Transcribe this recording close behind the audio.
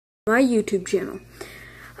My YouTube channel.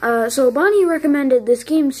 So Bonnie recommended this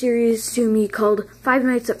game series to me called Five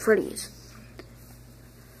Nights at Freddy's.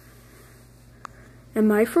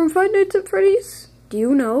 Am I from Five Nights at Freddy's? Do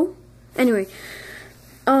you know? Anyway,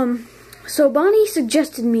 so Bonnie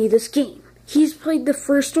suggested me this game. He's played the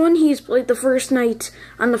first one, he's played the first night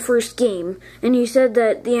on the first game, and he said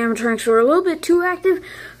that the animatronics were a little bit too active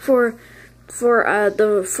for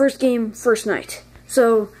the first game, first night.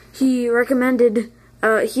 So he recommended,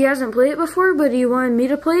 he hasn't played it before, but he wanted me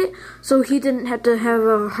to play it, so he didn't have to have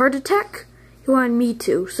a heart attack. He wanted me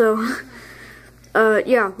to, so,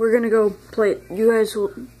 yeah, we're gonna go play it. You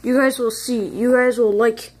guys will see. You guys will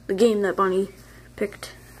like the game that Bonnie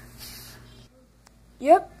picked.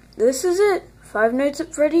 Yep, this is it. Five Nights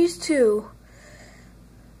at Freddy's 2.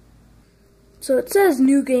 So it says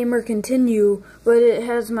new game or continue, but it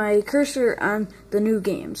has my cursor on the new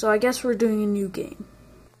game. So I guess we're doing a new game.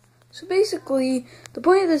 So basically, the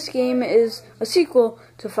point of this game is a sequel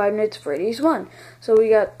to Five Nights at Freddy's 1. So we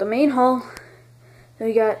got the main hall, then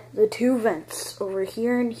we got the two vents over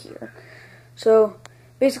here and here. So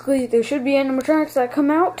basically, there should be animatronics that come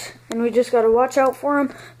out, and we just gotta watch out for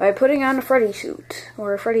them by putting on a Freddy suit,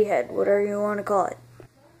 or a Freddy head, whatever you want to call it.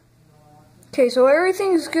 Okay, so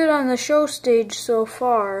everything's good on the show stage so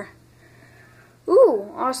far.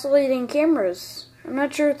 Ooh, oscillating cameras. I'm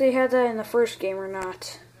not sure if they had that in the first game or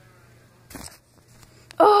not.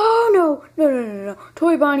 Oh, no.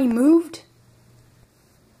 Toy Bonnie moved?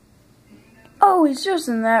 Oh, he's just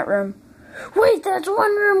in that room. Wait, that's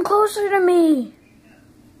one room closer to me.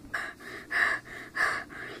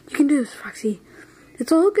 You can do this, Foxy.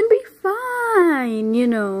 It's all gonna be fine, you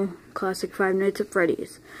know. Classic Five Nights at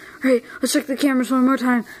Freddy's. Alright, let's check the cameras one more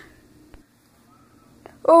time.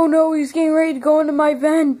 Oh no, he's getting ready to go into my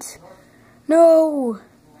vent. No.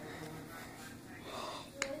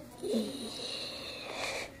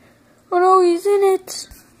 Oh no, he's in it.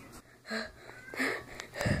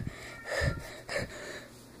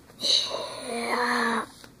 Yeah.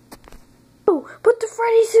 Oh, put the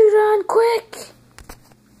Freddy suit on, quick.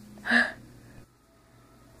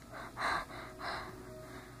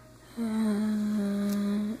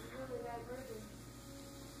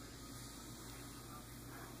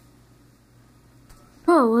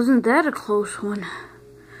 Oh, wasn't that a close one?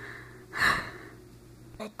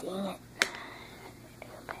 Dang it.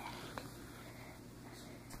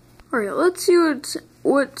 Alright, let's see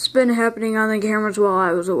what's been happening on the cameras while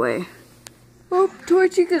I was away. Oh, Toy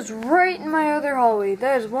Chica's right in my other hallway.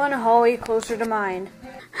 That is one hallway closer to mine.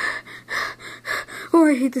 Oh,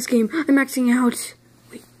 I hate this game. I'm Xing out.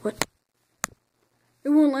 Wait, what? It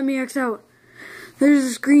won't let me X out. There's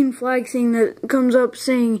this green flag thing that comes up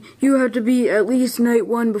saying you have to be at least night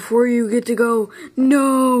 1 before you get to go.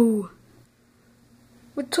 No!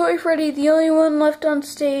 With Toy Freddy the only one left on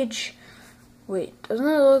stage. Wait, doesn't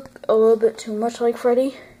it look a little bit too much like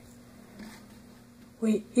Freddy?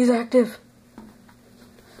 Wait, he's active.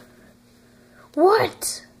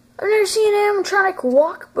 What? I've never seen an animatronic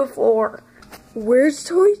walk before. Where's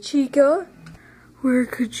Toy Chica? Where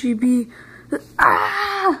could she be?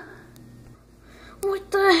 Ah!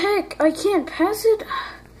 What the heck? I can't pass it?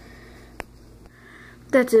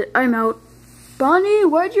 That's it, I'm out. Bonnie,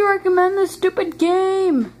 why'd you recommend this stupid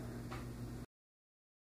game?